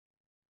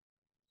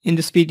In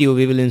this video,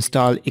 we will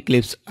install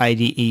Eclipse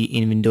IDE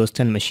in Windows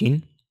 10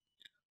 machine.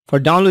 For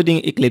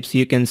downloading Eclipse,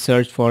 you can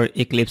search for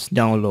Eclipse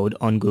download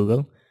on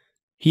Google.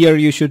 Here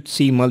you should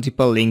see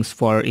multiple links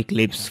for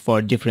Eclipse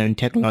for different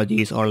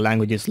technologies or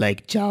languages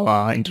like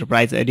Java,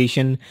 Enterprise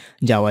Edition,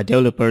 Java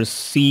Developers,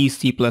 C,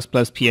 C++,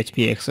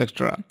 PHP,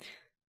 etc.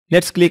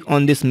 Let's click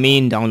on this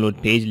main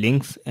download page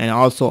links and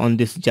also on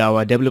this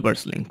Java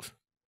Developers links.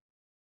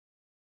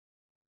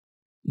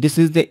 This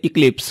is the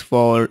Eclipse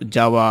for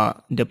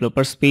Java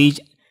Developers page,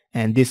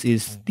 and this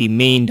is the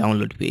main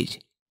download page.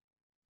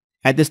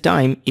 At this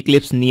time,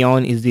 Eclipse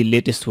Neon is the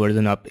latest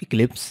version of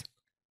Eclipse.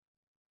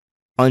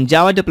 On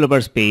Java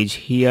Developers page,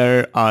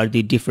 here are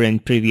the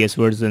different previous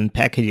version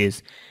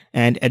packages,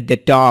 and at the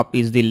top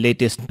is the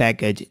latest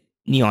package,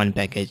 Neon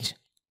package.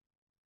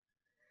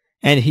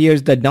 And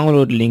here's the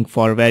download link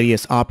for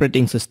various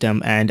operating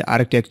system and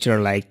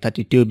architecture like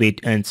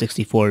 32-bit and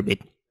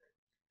 64-bit.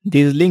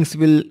 These links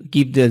will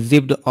give the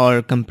zipped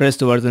or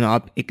compressed version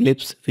of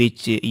Eclipse,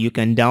 which you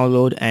can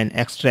download and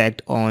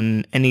extract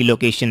on any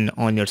location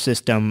on your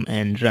system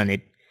and run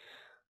it.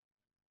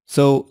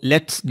 So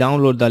let's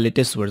download the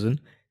latest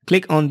version.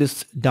 Click on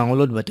this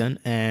download button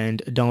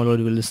and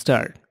download will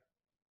start.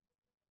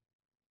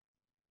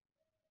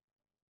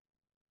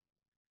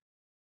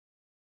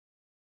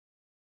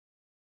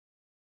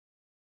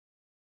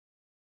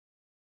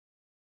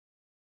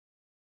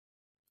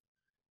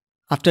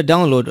 After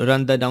download,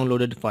 run the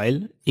downloaded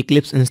file.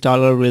 Eclipse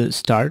installer will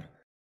start.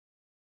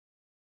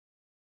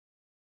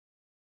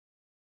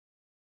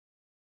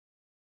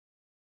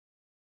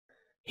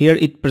 Here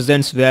it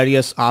presents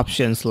various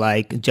options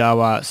like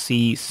Java,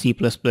 C, C++,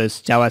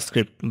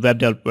 JavaScript, web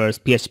developers,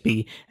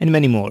 PHP, and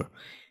many more.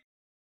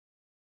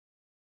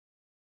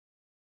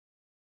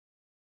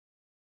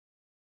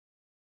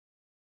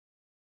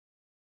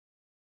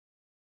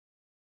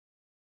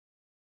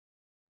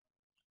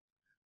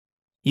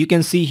 You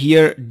can see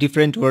here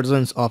different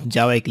versions of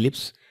Java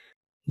Eclipse.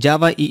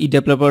 Java EE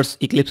Developers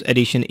Eclipse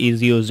Edition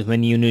is used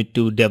when you need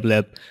to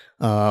develop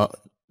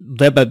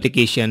web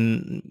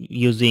application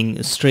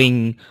using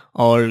string,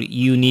 or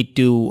you need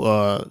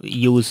to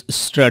use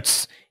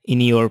struts in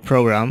your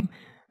program.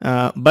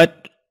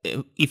 But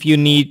if you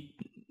need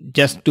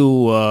just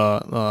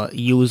to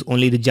use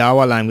only the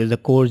Java language, the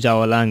core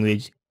Java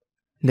language,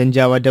 then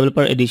Java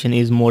Developer Edition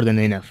is more than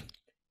enough.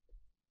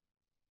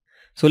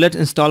 So let's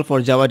install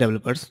for Java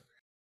developers.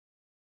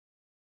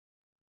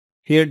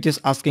 Here it is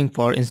asking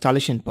for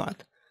installation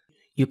path.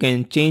 You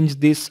can change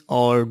this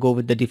or go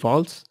with the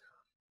defaults.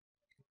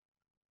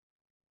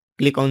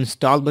 Click on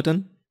install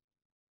button.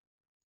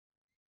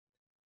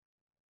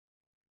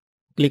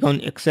 Click on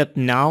accept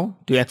now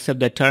to accept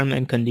the term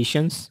and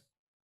conditions.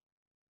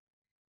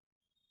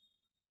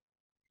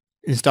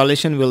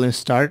 Installation will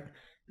start.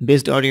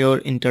 Based on your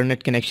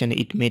internet connection,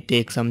 it may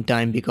take some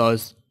time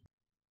because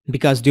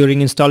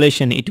during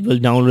installation it will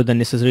download the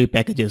necessary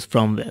packages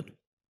from web.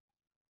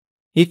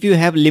 If you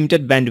have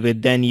limited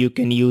bandwidth, then you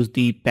can use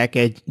the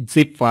package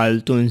zip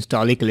file to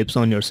install Eclipse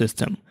on your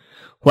system.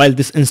 While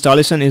this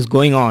installation is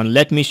going on,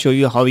 let me show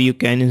you how you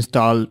can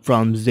install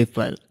from zip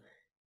file.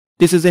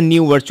 This is a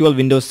new virtual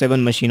Windows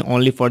 7 machine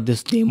only for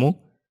this demo.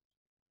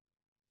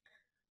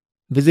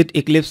 Visit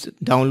Eclipse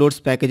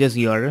Downloads Packages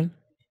URL.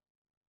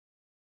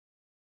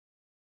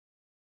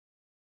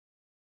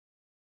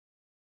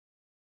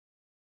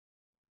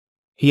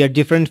 Here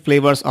different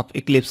flavors of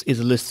Eclipse is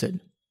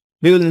listed.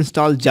 We will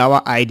install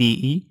Java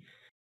IDE.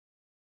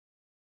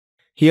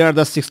 Here are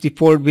the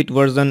 64-bit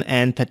version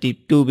and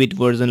 32-bit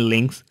version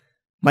links.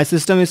 My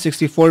system is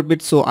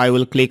 64-bit, so I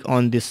will click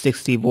on this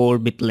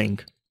 64-bit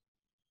link.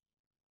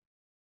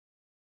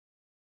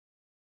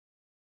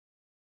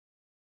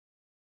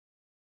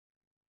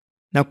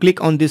 Now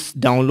click on this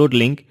download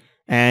link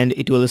and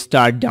it will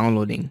start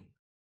downloading.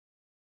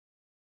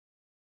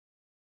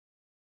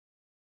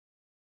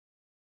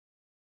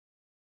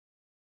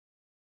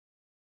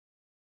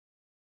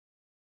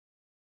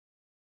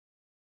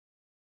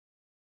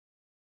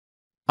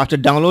 After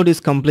download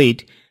is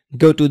complete,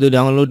 go to the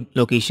download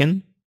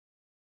location.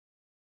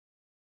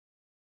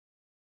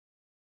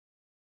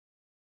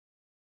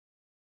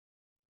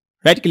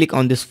 Right click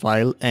on this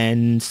file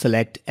and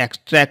select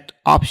extract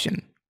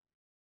option.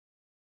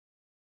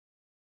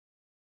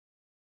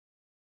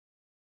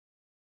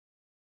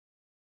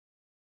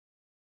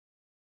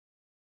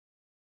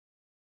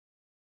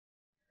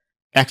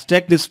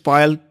 Extract this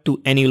file to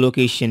any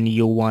location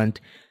you want.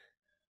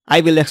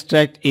 I will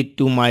extract it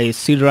to my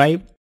C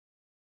drive.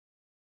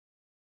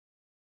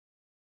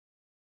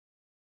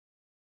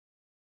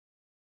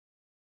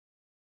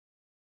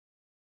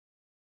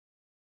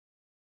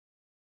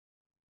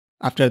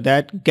 After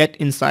that, get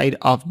inside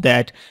of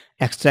that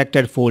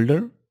extracted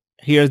folder.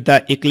 Here's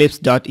the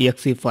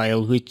eclipse.exe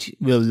file which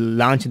will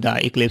launch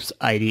the Eclipse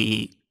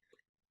IDE.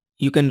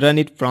 You can run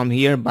it from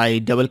here by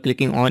double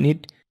clicking on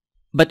it,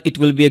 but it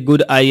will be a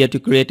good idea to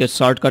create a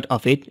shortcut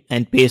of it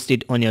and paste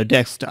it on your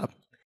desktop.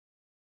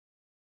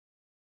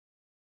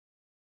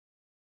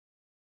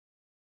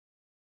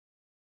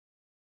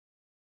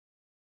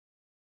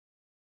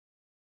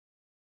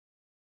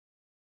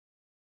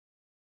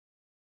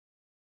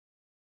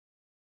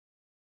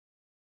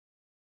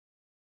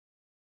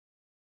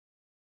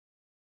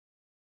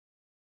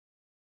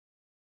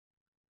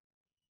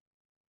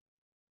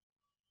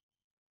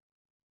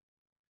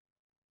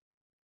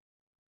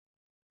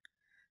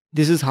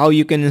 This is how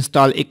you can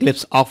install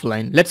Eclipse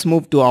offline. Let's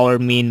move to our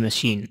main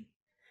machine.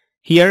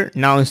 Here,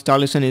 now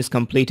installation is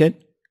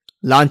completed.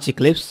 Launch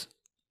Eclipse.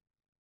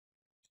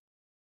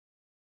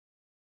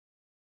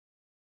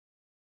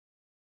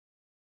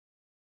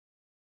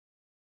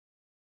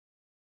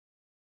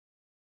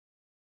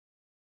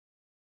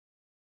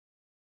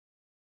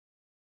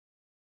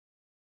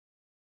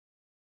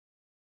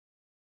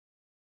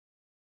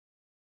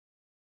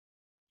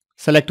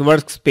 Select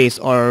Workspace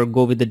or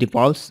go with the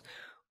defaults.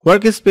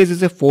 Workspace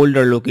is a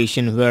folder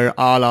location where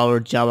all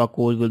our Java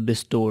code will be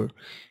stored.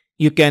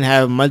 You can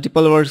have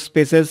multiple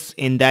workspaces.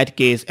 In that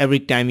case, every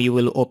time you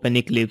will open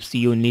Eclipse,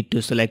 you need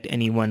to select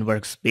any one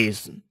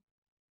workspace.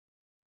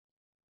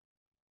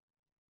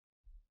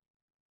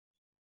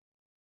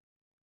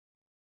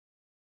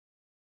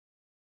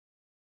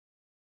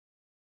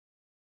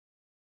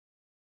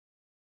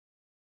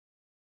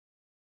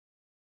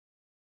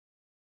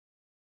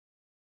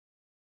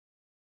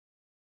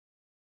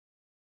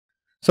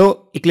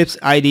 So Eclipse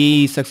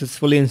IDE is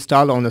successfully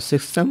installed on the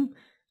system.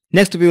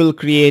 Next, we will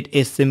create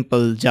a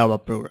simple Java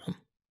program.